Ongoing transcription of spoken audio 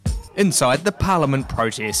inside the Parliament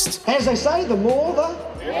protest. As they say, the more the...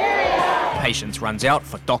 Patience runs out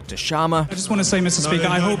for Dr. Sharma. I just want to say, Mr. Speaker,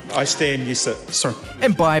 I hope... I stand, you sit. Sir.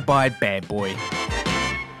 And bye-bye Bad Boy.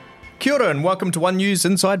 Kia ora and welcome to One News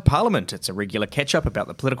Inside Parliament. It's a regular catch-up about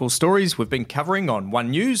the political stories we've been covering on One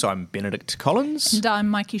News. I'm Benedict Collins. And I'm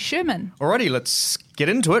Mikey Sherman. Alrighty, let's get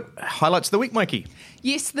into it. Highlights of the week, Mikey.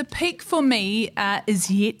 Yes, the peak for me is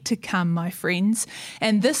yet to come, my friends.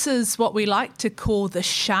 And this is what we like to call the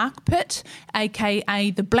shark pit, aka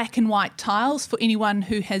the black and white tiles, for anyone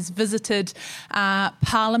who has visited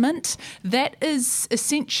Parliament. That is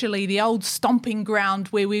essentially the old stomping ground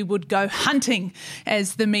where we would go hunting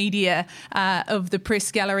as the media of the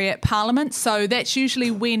press gallery at Parliament. So that's usually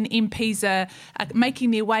when MPs are making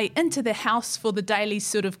their way into the House for the daily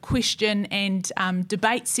sort of question and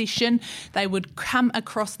debate session. They would come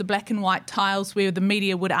across the black and white tiles where the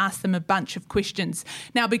media would ask them a bunch of questions.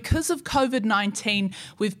 Now, because of COVID-19,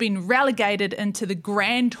 we've been relegated into the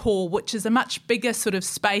Grand Hall, which is a much bigger sort of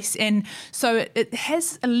space, and so it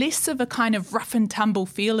has a less of a kind of rough and tumble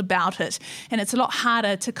feel about it, and it's a lot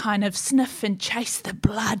harder to kind of sniff and chase the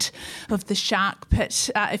blood of the shark pit,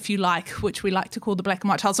 if you like, which we like to call the black and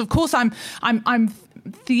white tiles. Of course, I'm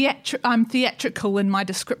theatrical in my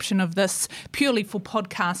description of this purely for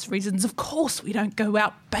podcast reasons. Of course, we don't go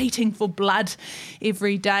out baiting for blood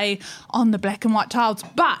every day on the black and white tiles.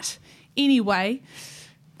 But anyway,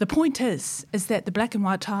 the point is that the black and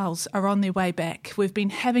white tiles are on their way back. We've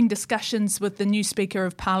been having discussions with the new Speaker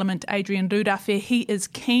of Parliament, Adrian Rudawhi. He is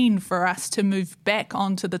keen for us to move back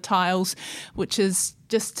onto the tiles, which is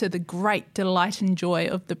just to the great delight and joy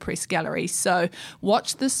of the press gallery. So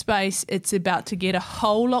watch this space. It's about to get a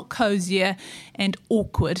whole lot cosier and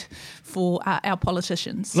awkward for our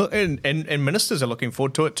politicians. Look, and ministers are looking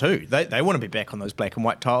forward to it too. They want to be back on those black and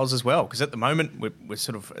white tiles as well, because at the moment we're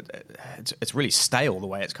sort of it's really stale the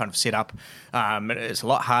way it's kind of set up. It's a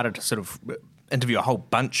lot harder to sort of interview a whole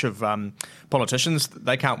bunch of politicians.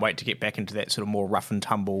 They can't wait to get back into that sort of more rough and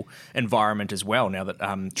tumble environment as well, now that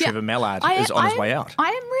Trevor Mallard is on his way out. I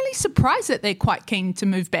am really surprised that they're quite keen to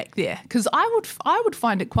move back there, because I would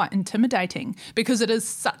find it quite intimidating, because it is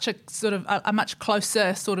such a sort of a much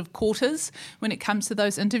closer sort of quarters when it comes to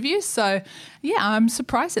those interviews. So, yeah, I'm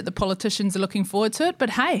surprised that the politicians are looking forward to it,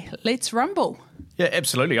 but hey, let's rumble. Yeah,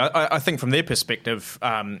 absolutely. I think from their perspective,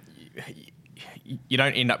 you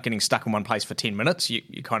don't end up getting stuck in one place for 10 minutes. You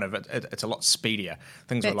kind of, it's a lot speedier.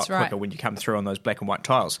 Things are a lot quicker when you come through on those black and white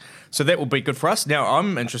tiles. So that will be good for us. Now,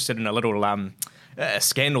 I'm interested in a little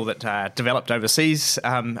scandal that developed overseas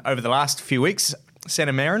over the last few weeks.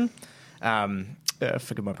 Sanna Marin,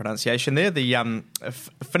 forgive my pronunciation there, the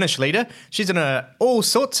Finnish leader. She's in all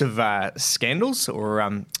sorts of scandals,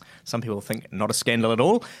 or some people think not a scandal at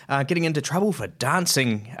all, getting into trouble for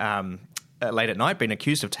dancing late at night, being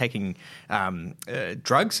accused of taking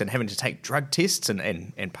drugs and having to take drug tests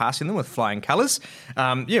and passing them with flying colours.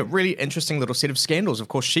 Really interesting little set of scandals. Of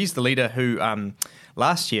course, she's the leader who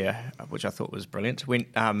last year, which I thought was brilliant, went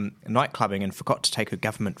night clubbing and forgot to take her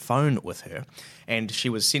government phone with her. And she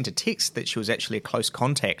was sent a text that she was actually a close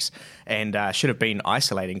contact and should have been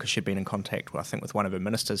isolating, because she'd been in contact, I think, with one of her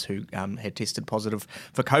ministers who had tested positive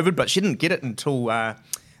for COVID, but she didn't get it until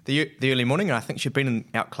the early morning, and I think she'd been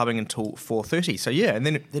out clubbing until 4:30. So yeah, and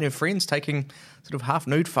then her friends taking sort of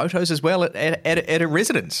half-nude photos as well at a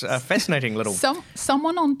residence. Fascinating little...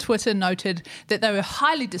 Someone on Twitter noted that they were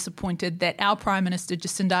highly disappointed that our Prime Minister,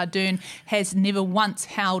 Jacinda Ardern, has never once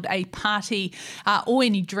held a party or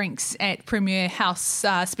any drinks at Premier House,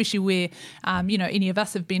 especially where, any of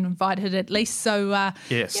us have been invited at least. So,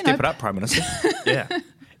 step it up, Prime Minister. Yeah.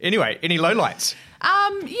 Anyway, any lowlights?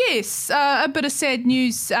 Yes, a bit of sad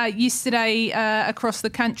news yesterday across the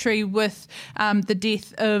country with the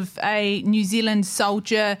death of a New Zealand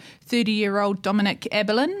soldier, 30-year-old Dominic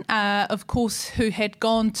Aberlin, of course, who had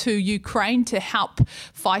gone to Ukraine to help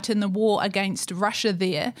fight in the war against Russia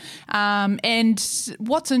there. And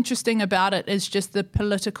what's interesting about it is just the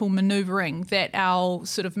political manoeuvring that our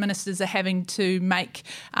sort of ministers are having to make,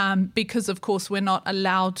 because, of course, we're not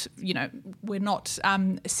allowed, we're not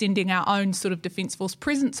sending our own sort of Defence Force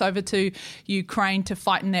presence over to Ukraine to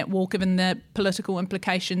fight in that war, given the political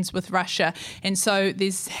implications with Russia. And so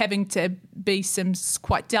there's having to be some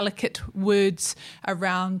quite delicate words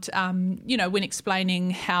around, when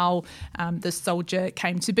explaining how the soldier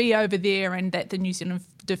came to be over there, and that the New Zealand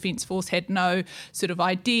Defence Force had no sort of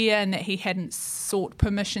idea and that he hadn't sought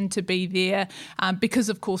permission to be there, because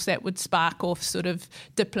of course that would spark off sort of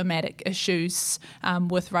diplomatic issues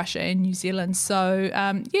with Russia and New Zealand. So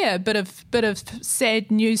a bit of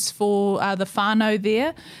sad news for the whānau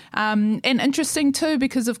there, and interesting too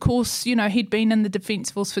because of course he'd been in the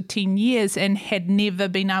Defence Force for 10 years and had never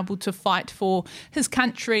been able to fight for his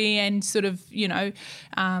country, and sort of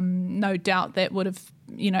no doubt that would have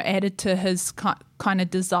added to his kind of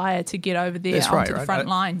desire to get over there onto the front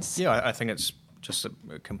lines. Yeah, I think it's just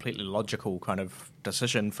a completely logical kind of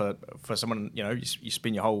decision for someone. You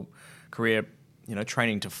spend your whole career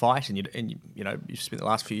training to fight, and you spent the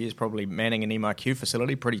last few years probably manning an MIQ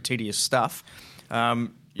facility, pretty tedious stuff.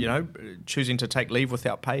 Choosing to take leave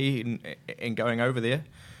without pay and going over there.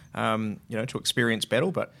 To experience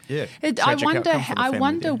battle, but I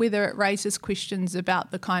wonder whether it raises questions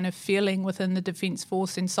about the kind of feeling within the Defence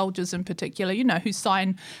Force and soldiers in particular, who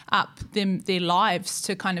sign up their lives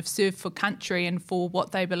to kind of serve for country and for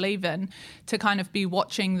what they believe in, to kind of be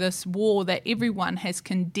watching this war that everyone has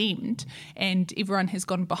condemned and everyone has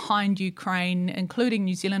gone behind Ukraine, including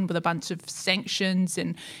New Zealand, with a bunch of sanctions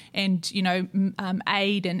and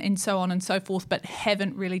aid and so on and so forth, but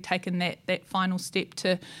haven't really taken that final step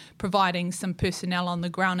to providing some personnel on the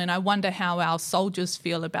ground. And I wonder how our soldiers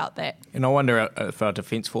feel about that. And I wonder if our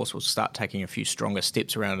Defence Force will start taking a few stronger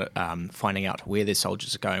steps around finding out where their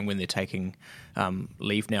soldiers are going when they're taking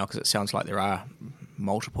leave now, because it sounds like there are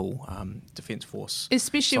multiple Defence Force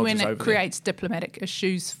especially when it creates diplomatic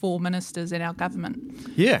issues for ministers in our government.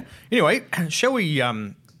 Yeah. Anyway, shall we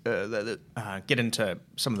get into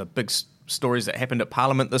some of the big stories that happened at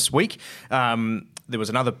Parliament this week? There was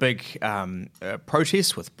another big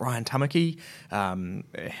protest with Brian Tamaki and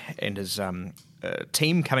his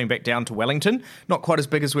team coming back down to Wellington. Not quite as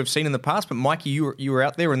big as we've seen in the past, but Mikey, you were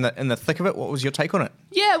out there in the thick of it. What was your take on it?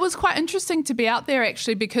 Yeah, it was quite interesting to be out there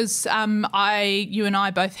actually, because you and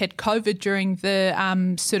I both had COVID during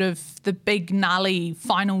the sort of the big gnarly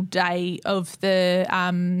final day of the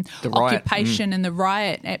occupation and the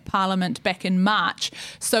riot at Parliament back in March.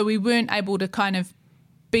 So we weren't able to kind of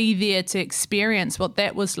be there to experience what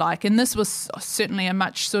that was like. And this was certainly a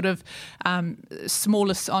much sort of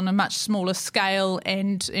on a much smaller scale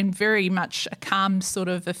and very much a calm sort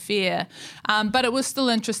of affair. But it was still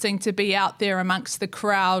interesting to be out there amongst the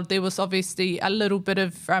crowd. There was obviously a little bit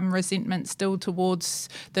of resentment still towards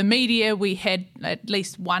the media. We had at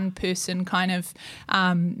least one person kind of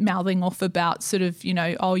mouthing off about sort of,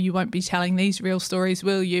 oh, you won't be telling these real stories,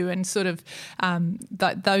 will you? And sort of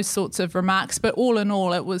those sorts of remarks. But all in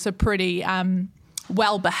all, it was a pretty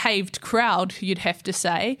well-behaved crowd, you'd have to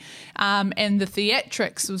say. And the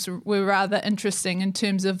theatrics were rather interesting in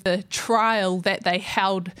terms of the trial that they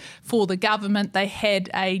held for the government. They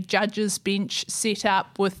had a judge's bench set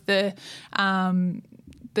up with the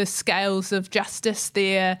scales of justice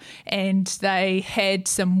there, and they had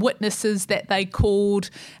some witnesses that they called,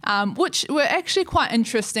 which were actually quite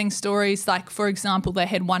interesting stories. Like, for example, they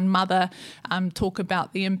had one mother talk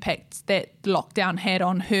about the impact that lockdown had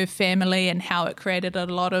on her family and how it created a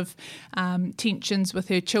lot of tensions with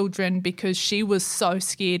her children, because she was so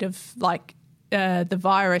scared of the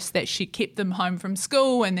virus that she kept them home from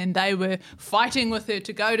school, and then they were fighting with her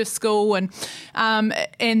to go to school. And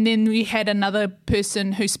then we had another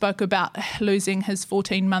person who spoke about losing his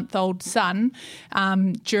 14-month-old son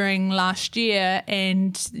during last year,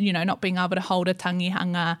 and not being able to hold a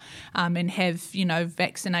tangihanga and have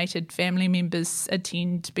vaccinated family members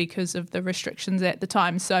attend because of the restrictions at the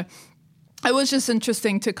time. So it was just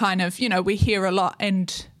interesting to kind of, we hear a lot,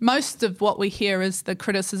 and most of what we hear is the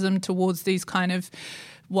criticism towards these kind of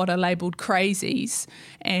what are labelled crazies,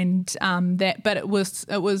 and but it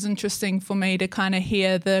was interesting for me to kind of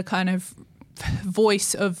hear the kind of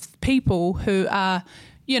voice of people who are,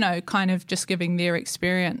 kind of just giving their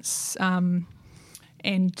experience.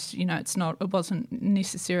 And, it wasn't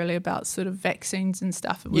necessarily about sort of vaccines and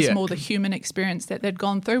stuff. It was more the human experience that they'd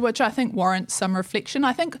gone through, which I think warrants some reflection.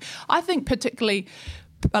 I think particularly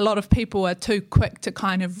a lot of people are too quick to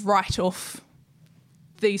kind of write off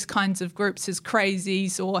these kinds of groups as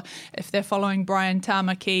crazies, or if they're following Brian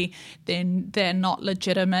Tamaki, then they're not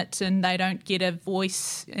legitimate and they don't get a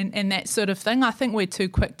voice and that sort of thing. I think we're too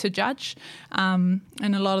quick to judge in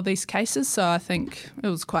a lot of these cases. So I think it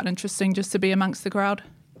was quite interesting just to be amongst the crowd.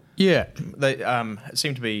 Yeah, they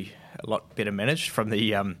seemed to be a lot better managed from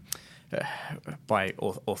the by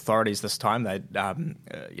authorities this time. They,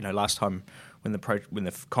 last time when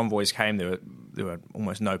the convoys came, there were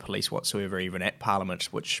almost no police whatsoever, even at Parliament,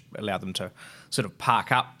 which allowed them to sort of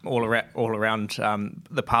park up all around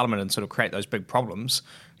the Parliament and sort of create those big problems.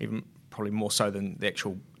 Even probably more so than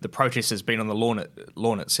the protest has been on the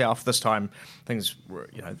lawn itself. This time, things were,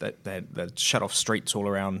 they shut off streets all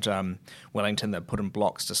around Wellington. They put in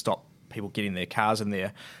blocks to stop people getting their cars in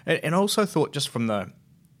there. And I also thought, just from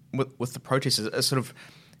with the protesters, it's sort of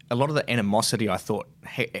a lot of the animosity, I thought,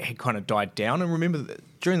 had kind of died down. And remember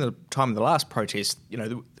that during the time of the last protest,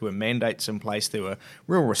 there were mandates in place. There were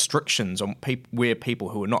real restrictions on where people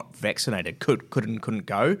who were not vaccinated could and couldn't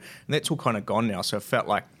go. And that's all kind of gone now. So it felt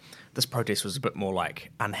like this protest was a bit more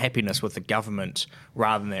like unhappiness with the government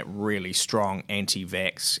rather than that really strong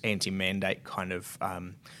anti-vax, anti-mandate kind of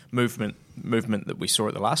movement that we saw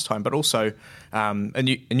at the last time. But also a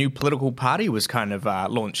new political party was kind of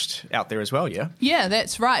launched out there as well, yeah? Yeah,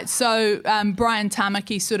 that's right. So Brian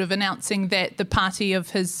Tamaki sort of announcing that the party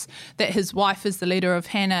of his wife is the leader of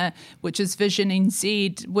Hana, which is Vision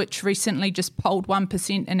NZ, which recently just polled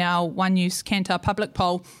 1% in our One News Kantar public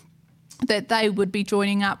poll, that they would be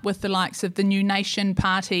joining up with the likes of the New Nation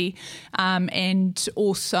Party and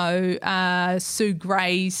also Sue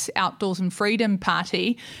Gray's Outdoors and Freedom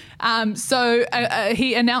Party. So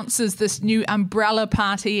he announces this new umbrella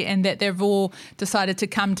party, and that they've all decided to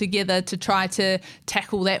come together to try to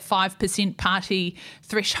tackle that 5% party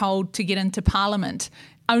threshold to get into Parliament.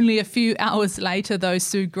 Only a few hours later, though,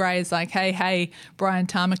 Sue Gray is like, hey, Brian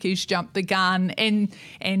Tamaki's jumped the gun, and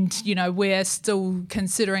we're still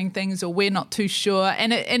considering things, or we're not too sure.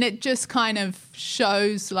 And it just kind of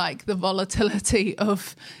shows like the volatility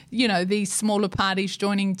of, these smaller parties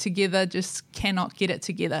joining together just cannot get it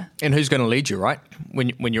together. And who's going to lead you, right?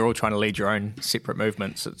 When you're all trying to lead your own separate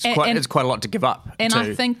movements, it's quite a lot to give up. And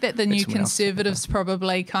I think that the New Conservatives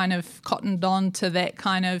probably kind of cottoned on to that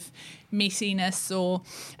kind of messiness or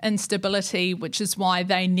instability, which is why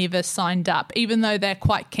they never signed up. Even though they're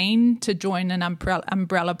quite keen to join an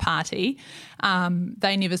umbrella party,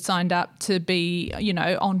 they never signed up to be,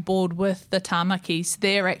 on board with the Tamakis.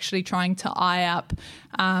 They're actually trying to eye up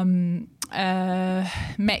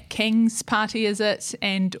Matt King's party, is it?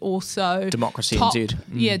 And also Democracy NZ.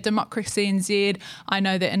 Yeah, Democracy NZ. I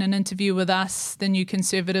know that in an interview with us, the New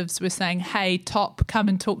Conservatives were saying, hey, Top, come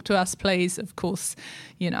and talk to us, please. Of course,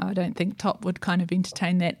 I don't think Top would kind of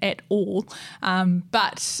entertain that at all.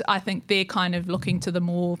 But I think they're kind of looking to the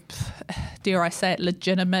more, dare I say it,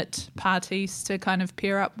 legitimate parties to kind of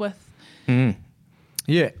pair up with. Mm.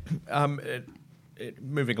 Yeah.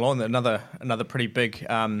 Moving along, another pretty big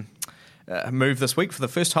move this week. For the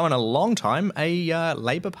first time in a long time, a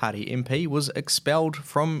Labour Party MP was expelled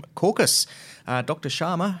from caucus. Dr.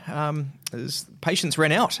 Sharma, his patience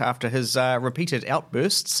ran out after his repeated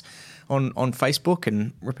outbursts on Facebook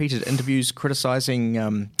and repeated interviews criticising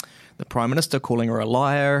the Prime Minister, calling her a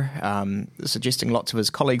liar, suggesting lots of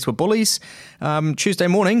his colleagues were bullies. Tuesday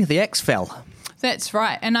morning, the axe fell. That's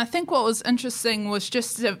right. And I think what was interesting was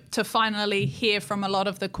just to finally hear from a lot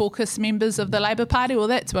of the caucus members of the Labour Party. Well,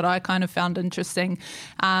 that's what I kind of found interesting.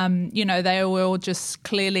 They were all just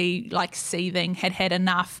clearly like seething, had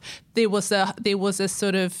enough. There was a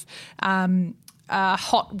sort of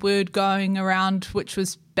hot word going around, which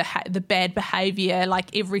was the bad behaviour.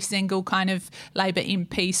 Like every single kind of Labour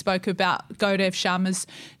MP spoke about Gaurav Sharma's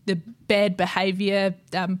the bad behaviour,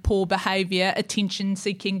 poor behaviour,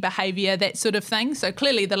 attention-seeking behaviour, that sort of thing. So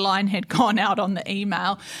clearly the line had gone out on the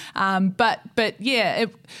email. But yeah,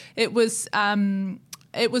 it was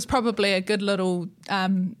probably a good little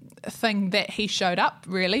thing that he showed up,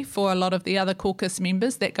 really, for a lot of the other caucus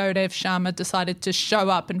members, that Gaurav Sharma decided to show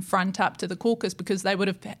up and front up to the caucus, because they would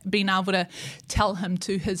have been able to tell him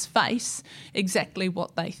to his face exactly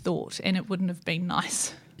what they thought, and it wouldn't have been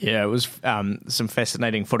nice. Yeah, it was some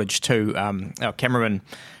fascinating footage too. Our cameraman,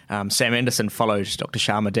 Sam Anderson, followed Dr.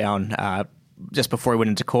 Sharma down just before he went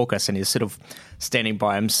into caucus, and he's sort of standing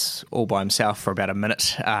all by himself for about a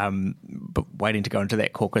minute, but waiting to go into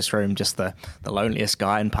that caucus room, just the loneliest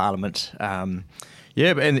guy in Parliament. And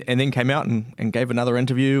then came out and gave another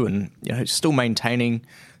interview, and still maintaining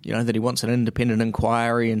that he wants an independent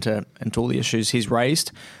inquiry into all the issues he's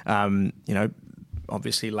raised.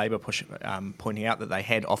 Obviously Labour pointing out that they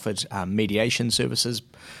had offered mediation services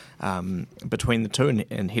between the two,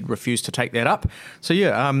 and he'd refused to take that up. So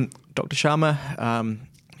Dr. Sharma,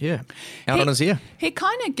 out on his ear. He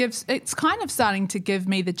kind of it's kind of starting to give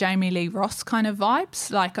me the Jamie Lee Ross kind of vibes.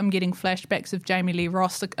 Like I'm getting flashbacks of Jamie Lee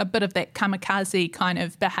Ross, a bit of that kamikaze kind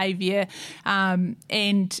of behaviour,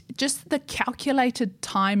 and just the calculated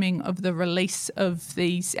timing of the release of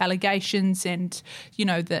these allegations, and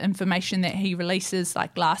the information that he releases.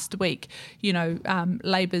 Like last week,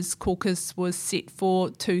 Labour's caucus was set for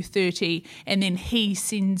 2:30, and then he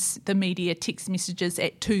sends the media text messages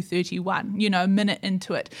at 2:31. A minute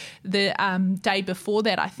into it. the day before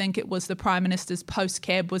that, I think it was, the Prime Minister's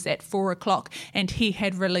post-cab was at 4 o'clock, and he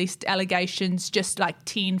had released allegations just like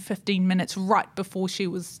 10, 15 minutes right before she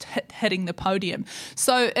was hitting the podium.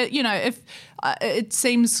 So, if it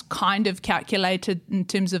seems kind of calculated in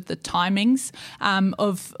terms of the timings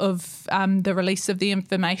of the release of the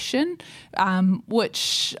information,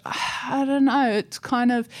 which, I don't know, it's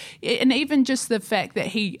kind of, and even just the fact that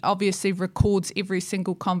he obviously records every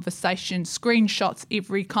single conversation, screenshots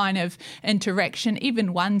every kind of interaction,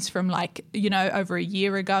 even ones from over a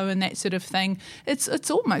year ago and that sort of thing.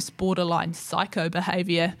 It's almost borderline psycho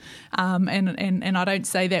behaviour, and I don't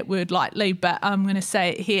say that word lightly, but I'm going to say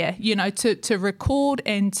it here. To record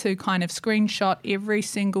and to kind of screenshot every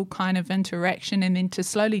single kind of interaction and then to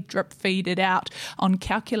slowly drip feed it out on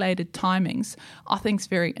calculated timings, I think is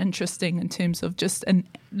very interesting in terms of just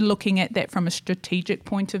looking at that from a strategic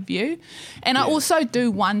point of view. And I also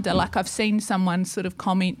do wonder, I've seen someone sort of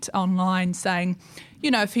comment online saying,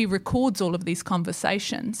 if he records all of these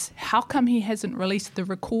conversations, how come he hasn't released the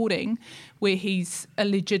recording where he's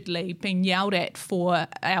allegedly been yelled at for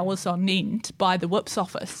hours on end by the Whip's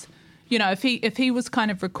office? If he was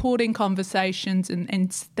kind of recording conversations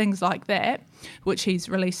and things like that, which he's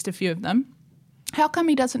released a few of them, how come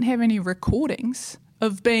he doesn't have any recordings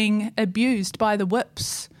of being abused by the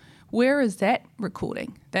Whips? Where is that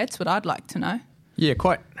recording? That's what I'd like to know. Yeah,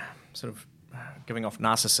 quite sort of giving off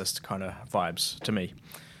narcissist kind of vibes to me.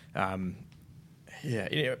 But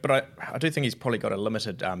I do think he's probably got a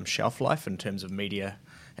limited shelf life in terms of media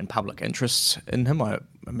and public interests in him,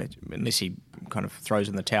 unless he kind of throws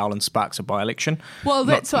in the towel and sparks a by-election. Well,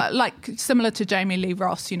 that's similar to Jamie Lee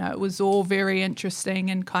Ross, it was all very interesting,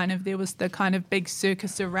 and kind of there was the kind of big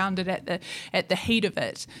circus around it at the heat of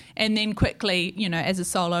it. And then quickly, as a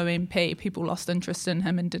solo MP, people lost interest in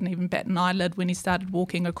him and didn't even bat an eyelid when he started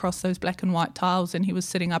walking across those black and white tiles and he was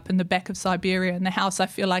sitting up in the back of Siberia in the House. I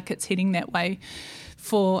feel like it's heading that way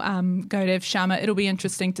for Gaurav Sharma. It'll be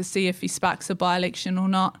interesting to see if he sparks a by-election or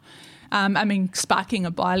not. Sparking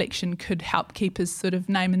a by-election could help keep his sort of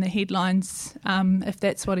name in the headlines if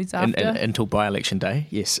that's what he's after. Until by-election day,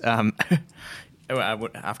 yes. After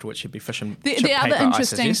which he'd be fishing. The other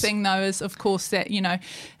interesting thing, though, is, of course, that,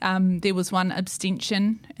 there was one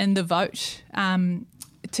abstention in the vote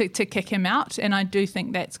to kick him out, and I do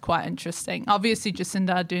think that's quite interesting. Obviously,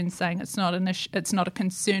 Jacinda Ardern saying it's not a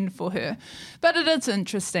concern for her, but it is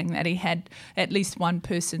interesting that he had at least one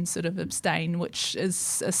person sort of abstain, which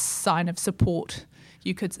is a sign of support,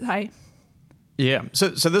 you could say. Yeah, so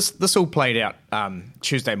this all played out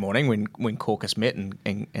Tuesday morning when caucus met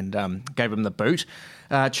and gave him the boot.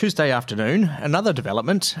 Tuesday afternoon, another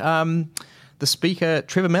development: the Speaker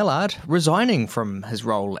Trevor Mallard resigning from his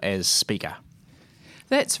role as Speaker.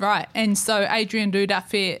 That's right. And so Adrian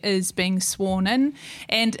Rudaffair is being sworn in.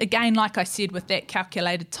 And again, like I said, with that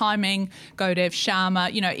calculated timing, Gaurav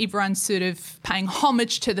Sharma, everyone's sort of paying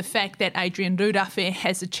homage to the fact that Adrian Rudaffair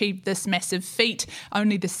has achieved this massive feat,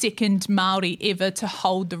 only the second Māori ever to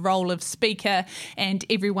hold the role of Speaker. And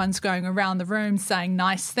everyone's going around the room saying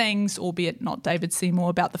nice things, albeit not David Seymour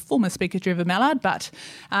about the former Speaker Trevor Mallard. But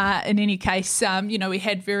in any case, we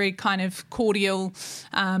had very kind of cordial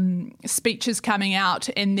speeches coming out.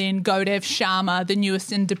 And then Gaurav Sharma, the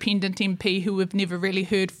newest independent MP who we've never really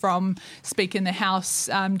heard from speak in the House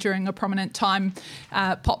during a prominent time,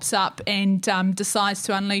 pops up and decides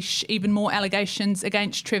to unleash even more allegations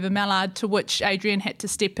against Trevor Mallard, to which Adrian had to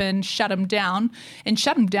step in, shut him down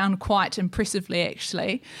quite impressively,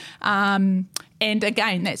 actually. And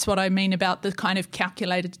again, that's what I mean about the kind of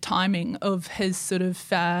calculated timing of his sort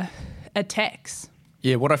of attacks.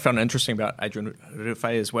 Yeah, what I found interesting about Adrian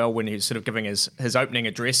Rudaffair as well, when he's sort of giving his opening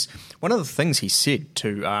address, one of the things he said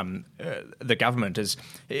to the government is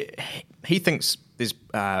he thinks there's,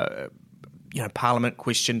 Parliament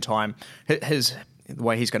question time. The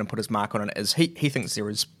way he's going to put his mark on it is he thinks there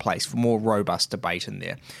is place for more robust debate in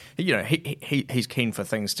there. He's keen for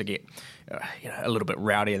things to get a little bit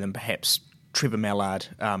rowdier than perhaps Trevor Mallard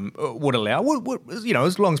would allow,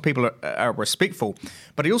 as long as people are respectful.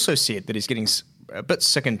 But he also said that he's getting a bit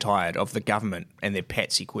sick and tired of the government and their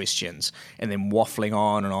patsy questions and then waffling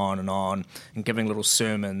on and on and on and giving little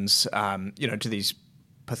sermons, to these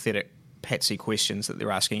pathetic patsy questions that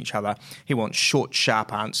they're asking each other. He wants short,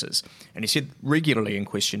 sharp answers. And he said regularly in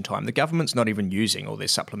question time, the government's not even using all their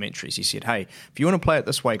supplementaries. He said, hey, if you want to play it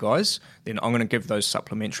this way, guys, then I'm going to give those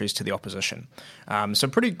supplementaries to the opposition. So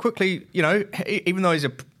pretty quickly, even though he's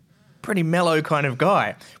pretty mellow kind of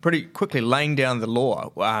guy, pretty quickly laying down the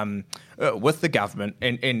law with the government.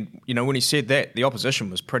 And when he said that, the opposition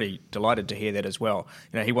was pretty delighted to hear that as well.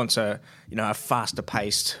 He wants a faster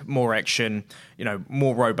paced, more action,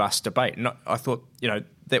 more robust debate. And I thought,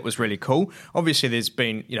 that was really cool. Obviously, there's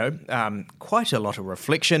been, quite a lot of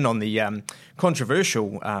reflection on the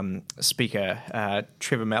controversial Speaker,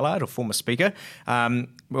 Trevor Mallard, or former Speaker.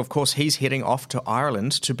 Of course, he's heading off to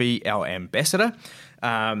Ireland to be our ambassador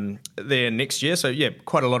there next year. So,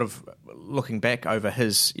 quite a lot of looking back over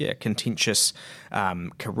his he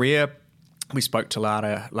career. We spoke to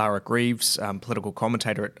Lara Greaves, political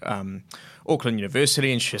commentator at Auckland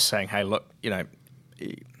University, and she's saying, hey, look, I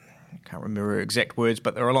can't remember her exact words,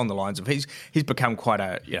 but they're along the lines of he's become quite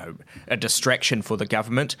a distraction for the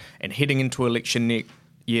government, and heading into election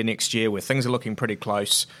next year where things are looking pretty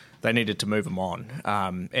close, they needed to move him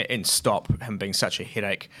on and stop him being such a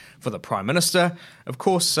headache for the Prime Minister. Of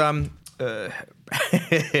course, the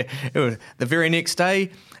very next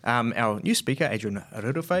day, our new Speaker, Adrian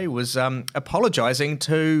Rurewhai, was apologising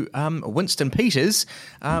to Winston Peters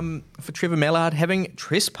for Trevor Mallard having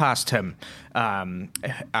trespassed him.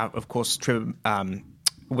 Of course,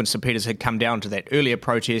 Winston Peters had come down to that earlier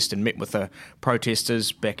protest and met with the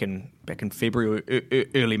protesters back in February or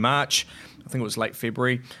early March. I think it was late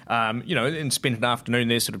February, and spent an afternoon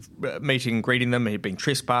there sort of meeting and greeting them. He'd been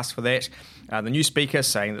trespassed for that. The new Speaker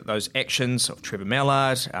saying that those actions of Trevor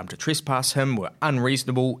Mallard to trespass him were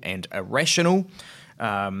unreasonable and irrational,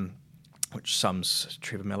 which sums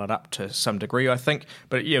Trevor Mallard up to some degree, I think.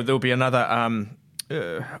 But there'll be another,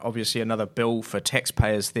 obviously another bill for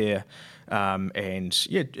taxpayers there, and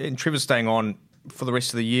Trevor's staying on for the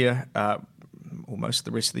rest of the year, or most of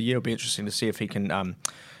the rest of the year. It'll be interesting to see if he can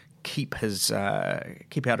keep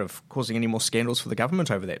out of causing any more scandals for the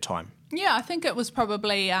government over that time. Yeah, I think it was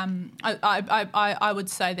probably. I would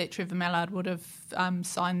say that Trevor Mallard would have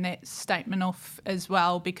signed that statement off as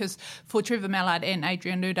well, because for Trevor Mallard and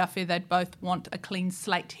Adrian Rurewhai, they'd both want a clean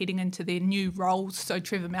slate heading into their new roles. So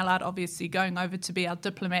Trevor Mallard obviously going over to be our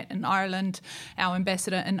diplomat in Ireland, our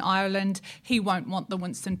ambassador in Ireland. He won't want the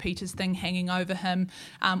Winston Peters thing hanging over him.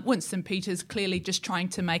 Winston Peters clearly just trying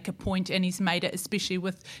to make a point, and he's made it, especially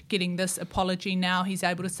with getting this apology now. He's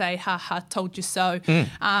able to say, ha ha, told you so.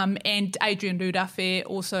 And Adrian Rurewhai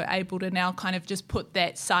also able to now kind of just put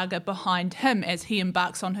that saga behind him as he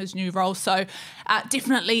embarks on his new role. So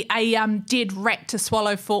definitely a dead rat to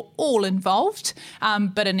swallow for all involved,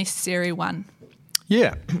 but a necessary one.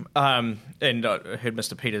 Yeah, and I heard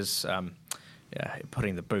Mr. Peters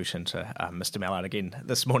putting the boot into Mr. Mallard again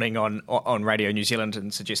this morning on Radio New Zealand,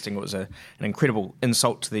 and suggesting it was an incredible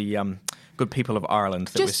insult to the good people of Ireland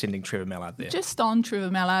that we're sending Trevor Mallard there. Just on Trevor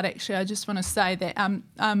Mallard, actually, I just want to say that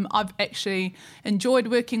I've actually enjoyed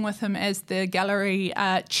working with him as the gallery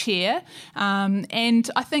chair, and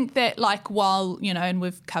I think that, while, and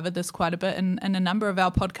we've covered this quite a bit in a number of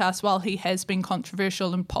our podcasts, while he has been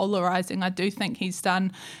controversial and polarising, I do think he's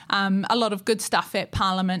done a lot of good stuff at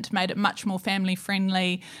Parliament, made it much more family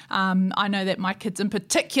friendly. I know that my kids in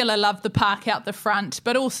particular love the park out the front,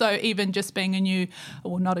 but also even just being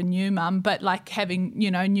not a new mum, but having,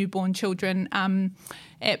 newborn children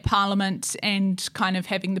at Parliament, and kind of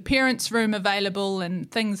having the parents' room available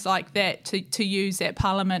and things like that to use at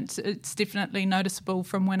Parliament. It's definitely noticeable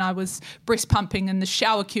from when I was breast pumping in the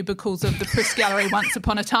shower cubicles of the press gallery once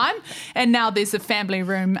upon a time, and now there's a family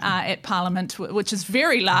room at Parliament, which is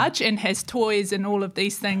very large and has toys and all of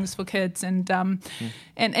these things for kids and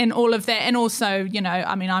all of that. And also,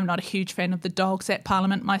 I'm not a huge fan of the dogs at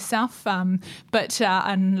Parliament myself, but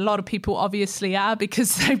and a lot of people obviously are,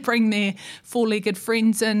 because they bring their four-legged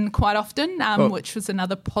friends in quite often, which was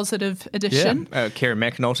another positive addition. Yeah, Kieran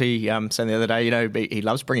McAnulty saying the other day, he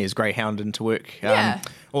loves bringing his greyhound into work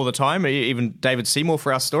all the time. Even David Seymour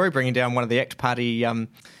for our story, bringing down one of the ACT Party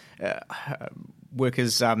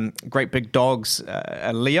workers' great big dogs,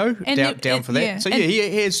 Leo, down for that. Yeah. So he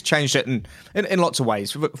has changed it in lots of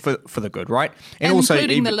ways for the good, right? And also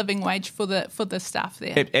including the living wage for the staff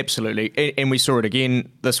there. Absolutely, and we saw it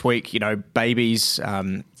again this week. Babies.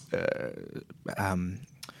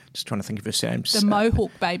 Just trying to think of her names. The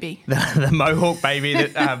Mohawk baby. The Mohawk baby.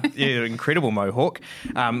 That incredible Mohawk.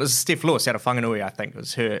 It was Steph Lewis out of Whanganui, I think. It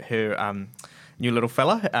was her new little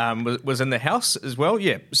fella was in the house as well.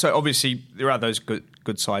 Yeah. So obviously there are those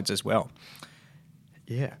good sides as well.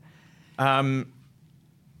 Yeah.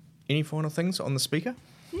 Any final things on the Speaker?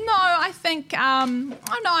 No, I think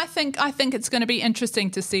I think it's going to be interesting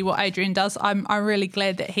to see what Adrian does. I'm really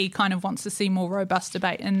glad that he kind of wants to see more robust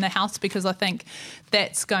debate in the House, because I think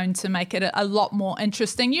that's going to make it a lot more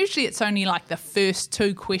interesting. Usually it's only the first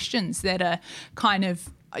two questions that are kind of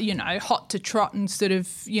hot to trot and sort of,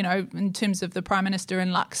 in terms of the Prime Minister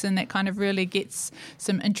and Lux, and that kind of really gets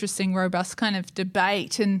some interesting, robust kind of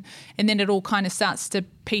debate, and then it all kind of starts to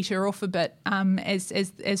peter off a bit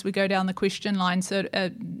as we go down the question line, so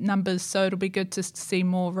numbers. So it'll be good to see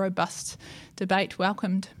more robust debate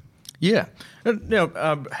welcomed. Yeah.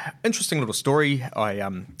 Now, interesting little story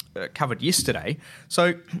I covered yesterday.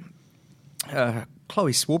 So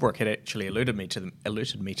Chloe Swarbrick had actually alerted me to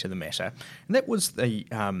the matter, and that was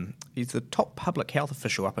he's the top public health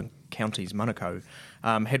official up in Counties Manukau,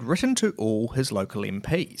 had written to all his local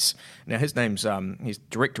MPs. Now his name's he's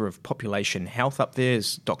Director of Population Health up there,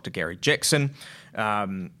 is Dr. Gary Jackson.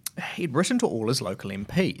 He'd written to all his local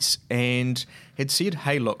MPs and had said,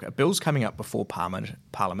 hey, look, a bill's coming up before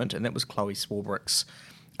Parliament, and that was Chloe Swarbrick's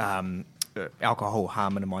alcohol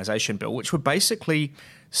harm minimisation bill, which would basically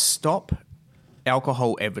stop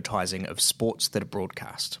alcohol advertising of sports that are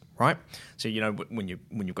broadcast, right? So, when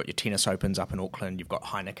you've got your tennis opens up in Auckland, you've got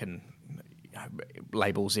Heineken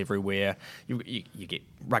labels everywhere, you get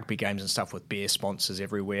rugby games and stuff with beer sponsors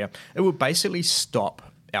everywhere. It would basically stop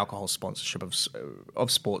alcohol sponsorship of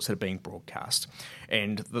sports that are being broadcast.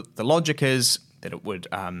 And the logic is that it would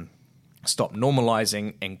stop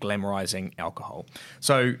normalising and glamorising alcohol.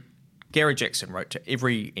 So Gary Jackson wrote to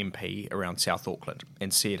every MP around South Auckland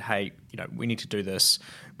and said, hey, we need to do this.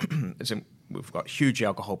 We've got huge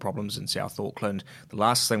alcohol problems in South Auckland. The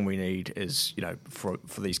last thing we need is, for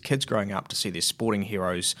these kids growing up to see their sporting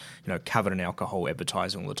heroes, covered in alcohol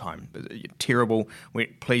advertising all the time. Terrible.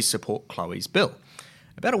 Please support Chloe's bill.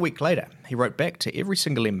 About a week later, he wrote back to every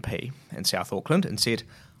single MP in South Auckland and said,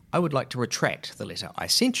 I would like to retract the letter I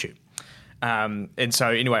sent you. And so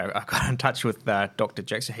anyway, I got in touch with Dr.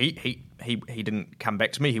 Jackson. He didn't come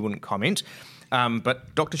back to me. He wouldn't comment.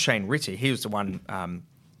 But Dr. Shane Reti, he was the one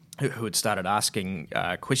who had started asking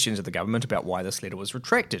questions of the government about why this letter was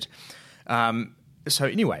retracted. So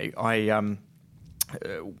anyway, I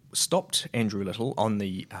stopped Andrew Little on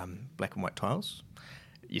the black and white tiles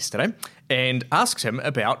yesterday and asked him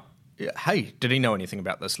about, hey, did he know anything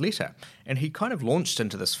about this letter? And he kind of launched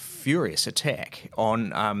into this furious attack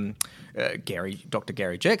on Dr.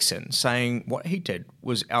 Gary Jackson, saying what he did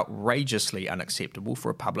was outrageously unacceptable for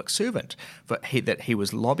a public servant, that he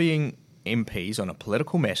was lobbying MPs on a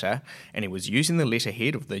political matter, and he was using the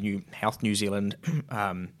letterhead of the new Health New Zealand,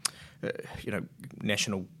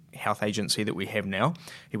 national health agency that we have now.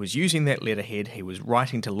 He was using that letterhead. He was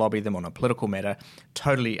writing to lobby them on a political matter.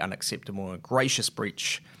 Totally unacceptable, a gracious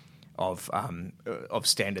breach of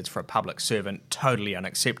standards for a public servant. Totally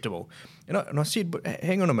unacceptable. And I said, but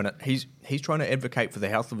hang on a minute. He's trying to advocate for the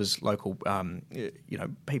health of his local,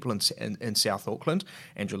 people in South Auckland.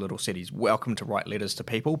 Andrew Little said he's welcome to write letters to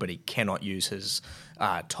people, but he cannot use his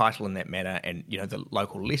title in that matter and the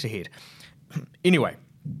local letterhead. Anyway,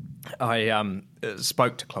 I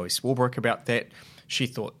spoke to Chloe Swarbrick about that. She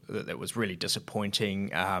thought that was really disappointing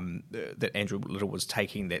that Andrew Little was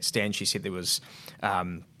taking that stand. She said there was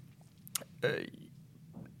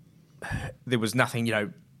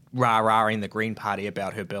nothing, rah-rahing the Green Party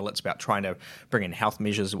about her bill. It's about trying to bring in health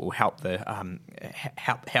measures that will help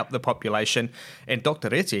the population. And Dr.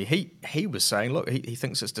 Reti, he was saying, look, he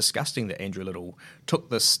thinks it's disgusting that Andrew Little took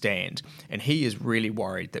this stand, and he is really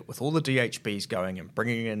worried that with all the DHBs going and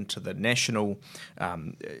bringing it into the national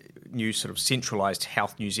new sort of centralised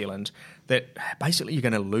Health New Zealand, that basically you're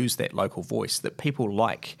going to lose that local voice, that people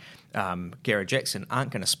like Gary Jackson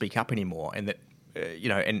aren't going to speak up anymore, and that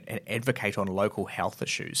and advocate on local health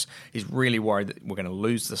issues. He's really worried that we're going to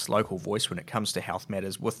lose this local voice when it comes to health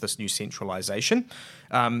matters with this new centralisation.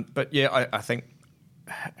 But yeah, I think,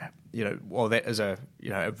 while that is a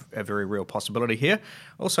very real possibility here,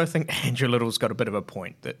 I also think Andrew Little's got a bit of a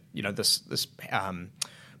point that, this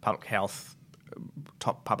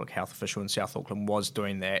top public health official in South Auckland was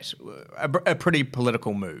doing that, a pretty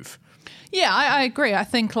political move. Yeah, I agree. I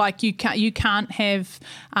think you can't have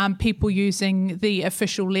people using the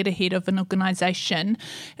official letterhead of an organisation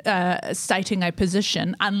stating a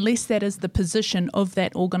position unless that is the position of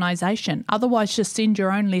that organisation. Otherwise, just send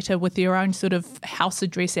your own letter with your own sort of house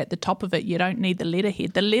address at the top of it. You don't need the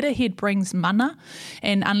letterhead. The letterhead brings mana,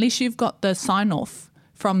 and unless you've got the sign-off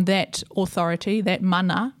from that authority, that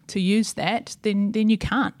mana, to use that, then you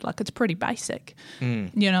can't. It's pretty basic.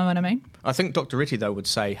 You know what I mean? I think Dr. Reti, though, would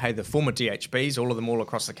say, hey, the former DHBs, all of them all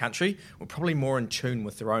across the country, were probably more in tune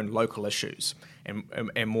with their own local issues and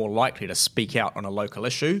more likely to speak out on a local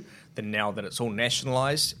issue than now that it's all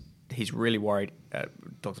nationalised. He's really worried,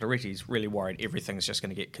 Dr. Reti's really worried everything's just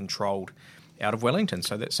going to get controlled out of Wellington.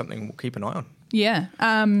 So that's something we'll keep an eye on. Yeah.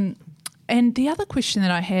 And the other question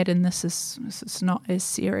that I had, and this is not as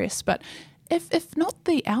serious, but if not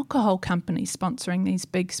the alcohol companies sponsoring these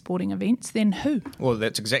big sporting events, then who? Well,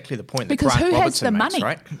 that's exactly the point. Because Grant who Robertson has the makes, money?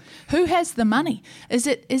 right? Who has the money? Is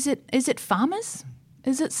it farmers?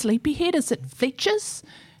 Is it Sleepyhead? Is it Fletchers?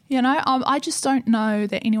 You know, I just don't know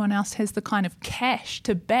that anyone else has the kind of cash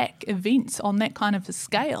to back events on that kind of a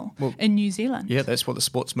scale in New Zealand. Yeah, that's what the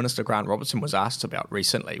Sports Minister, Grant Robertson, was asked about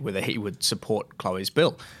recently, whether he would support Chloe's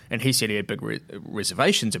bill. And he said he had big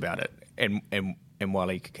reservations about it. And while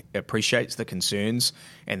he appreciates the concerns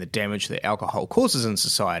and the damage that alcohol causes in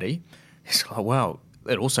society, he's like, well,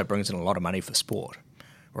 it also brings in a lot of money for sport,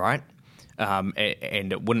 right?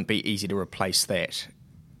 And it wouldn't be easy to replace that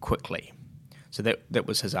quickly. So that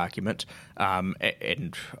was his argument.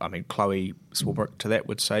 And I mean, Chloe Swarbrick to that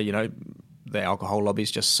would say, you know, the alcohol lobby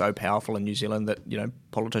is just so powerful in New Zealand that, you know,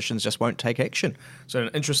 politicians just won't take action. So an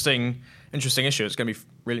interesting issue. It's going to be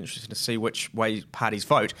really interesting to see which way parties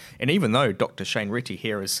vote. And even though Dr. Shane Reti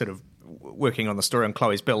here is sort of working on the story on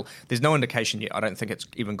Chloe's bill, there's no indication yet. I don't think it's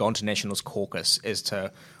even gone to Nationals caucus as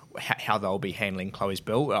to how they'll be handling Chloe's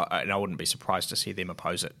bill, and I wouldn't be surprised to see them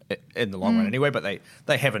oppose it in the long run anyway, but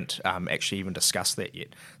they haven't actually even discussed that yet.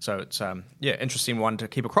 So it's, interesting one to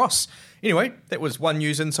keep across. Anyway, that was One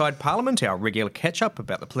News Inside Parliament, our regular catch-up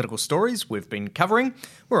about the political stories we've been covering.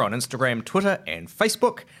 We're on Instagram, Twitter and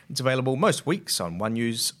Facebook. It's available most weeks on One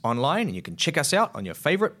News Online, and you can check us out on your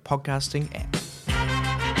favourite podcasting app.